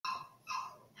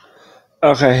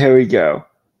Okay, here we go.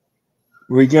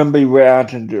 We're gonna be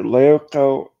reacting to lyric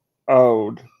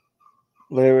ode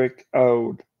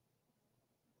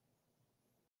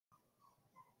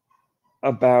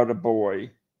about a boy,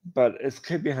 but it's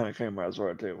kid behind the camera as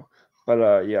well too.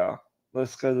 But yeah,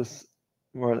 let's get this.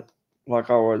 Like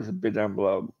always, be down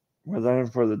below. Without any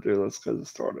further ado, let's get this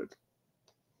started.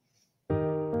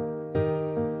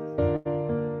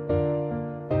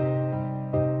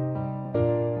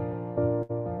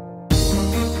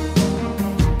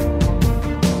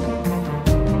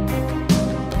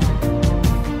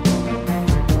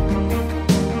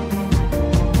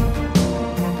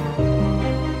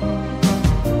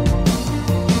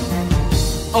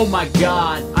 Oh my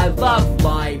god, I love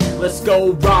life. Let's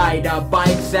go ride our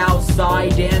bikes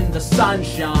outside in the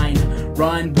sunshine.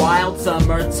 Run wild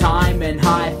summertime and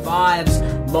high fives.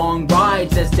 Long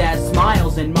rides as dad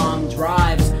smiles and mom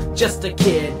drives. Just a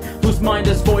kid whose mind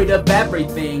is void of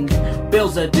everything.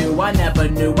 Bills are due, I never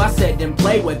knew. I sit and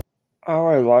play with. Oh,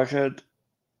 I like it.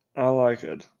 I like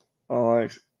it.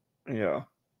 Yeah,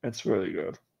 it's really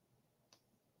good.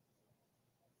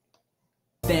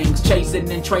 Things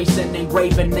chasing and tracing,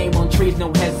 engraving name on trees,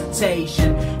 no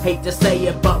hesitation. Hate to say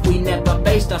it, but we never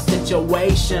faced our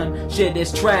situation. Shit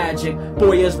is tragic.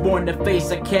 Boy is born to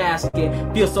face a casket.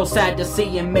 Feel so sad to see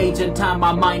him age in time.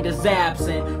 My mind is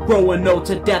absent. Growing old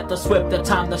to death, the swift the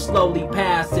time that slowly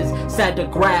passes. Sad to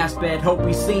grasp it. Hope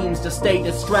he seems to stay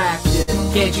distracted.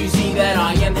 Can't you see that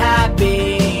I am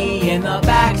happy in the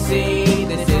backseat?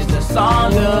 This is the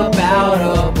song about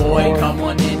a boy. Come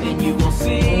on in and you will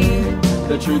see.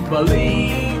 The truth,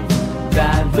 believe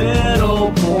that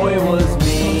little boy was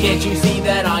me. Can't you see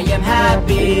that I am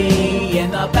happy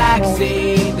in the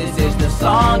backseat? This is the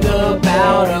song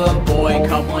about a boy.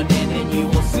 Come on in and you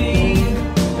will see.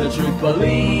 The truth,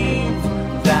 believe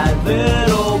that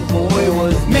little boy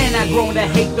was me. Man, I grown to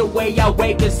hate the way I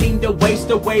wake and seem to waste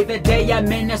away the day I'm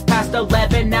in. It's past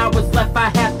 11 hours left,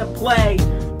 I have to play.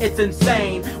 It's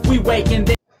insane. We wake and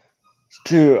then.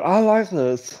 Dude, I like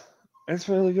this. It's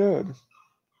really good.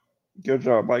 Good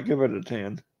job, I give it a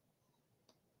 10.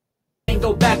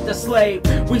 Go back to slave.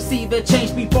 We see the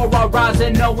change before our eyes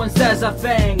and no one says a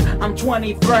thing. I'm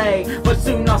 23, but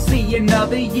soon I'll see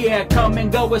another year. Come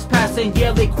and go is passing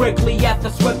yearly quickly at the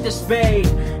swiftest speed.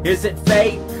 Is it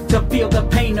fate to feel the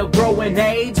pain of growing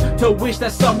age? To wish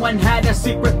that someone had a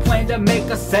secret plan to make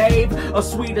a save? A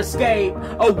sweet escape,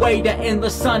 a way to end the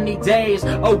sunny days.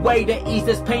 A way to ease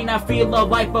this pain I feel a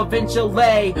life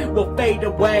eventually will fade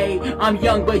away. I'm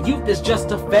young but youth is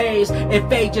just a phase.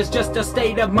 If age is just a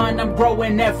state of mind, I'm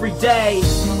growing every day.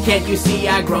 Can't you see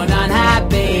I grown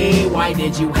unhappy? Why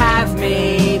did you have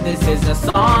me? This is a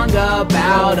song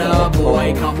about a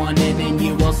boy. Come on in and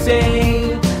you will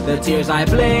see the tears I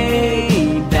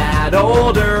bleed. That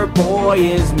older boy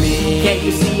is me. Can't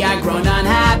you see I grown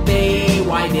unhappy?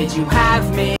 Why did you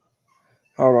have me?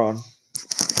 Hold on.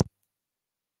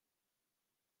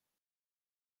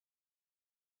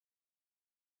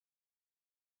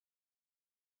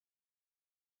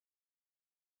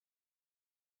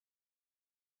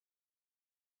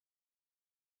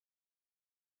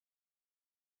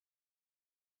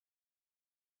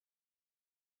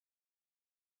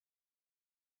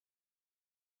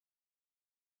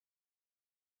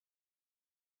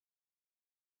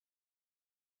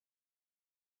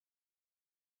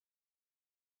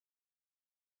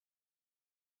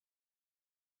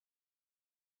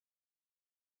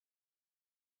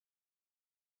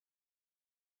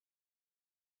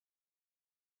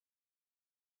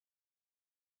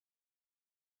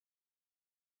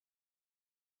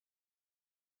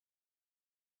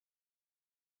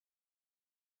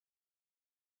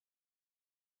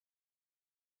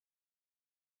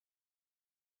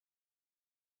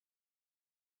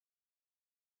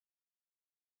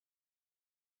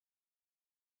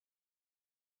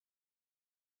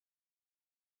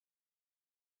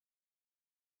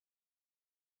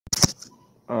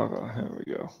 Okay, here we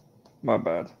go. My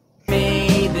bad.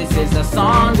 This is a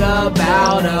song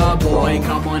about a boy.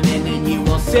 Come on in and you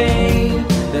will see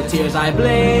the tears I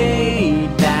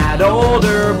bleed. That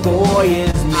older boy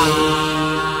is me.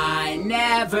 I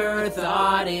never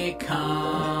thought it'd come.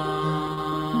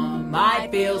 I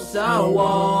feel so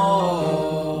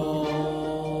old.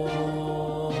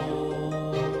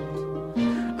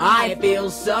 I feel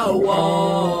so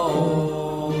old.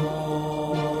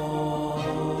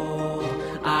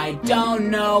 I don't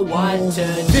know what to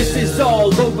do. This is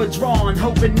all overdrawn,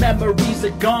 hoping memories are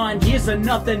gone. Years are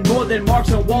nothing more than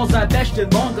marks on walls I've etched in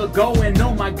long ago. And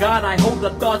oh my god, I hope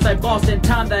the thoughts I've lost in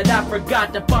time that I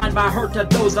forgot to find my hurt to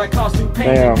those I caused through pain.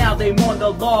 And now they mourn the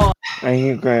law. Ain't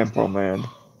you grandpa, man?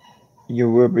 You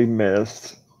will be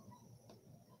missed.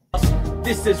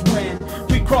 This is when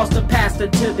we cross the past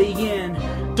until the end.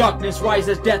 Darkness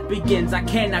rises, death begins, I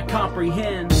cannot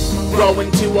comprehend.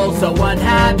 Growing too old, so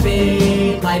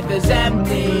unhappy, life is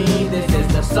empty. This is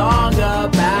the song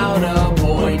about a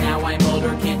boy. Now I'm older,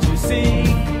 can't you see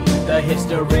the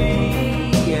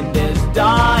history? And this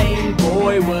dying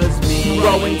boy was me.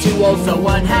 Growing too old, so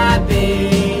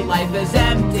unhappy, life is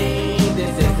empty.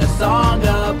 This is the song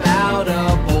about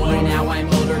a boy. Now I'm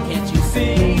older, can't you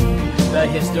see the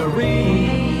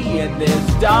history? And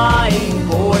this dying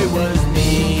boy was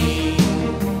me.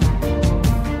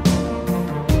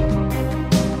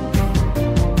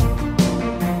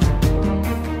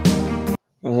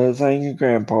 Well, thank you,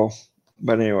 Grandpa.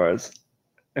 But anyways,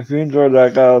 if you enjoyed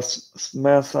that, guys,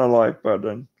 smash that like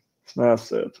button.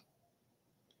 Smash it.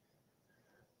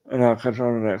 And I'll catch you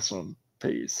on the next one.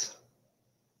 Peace.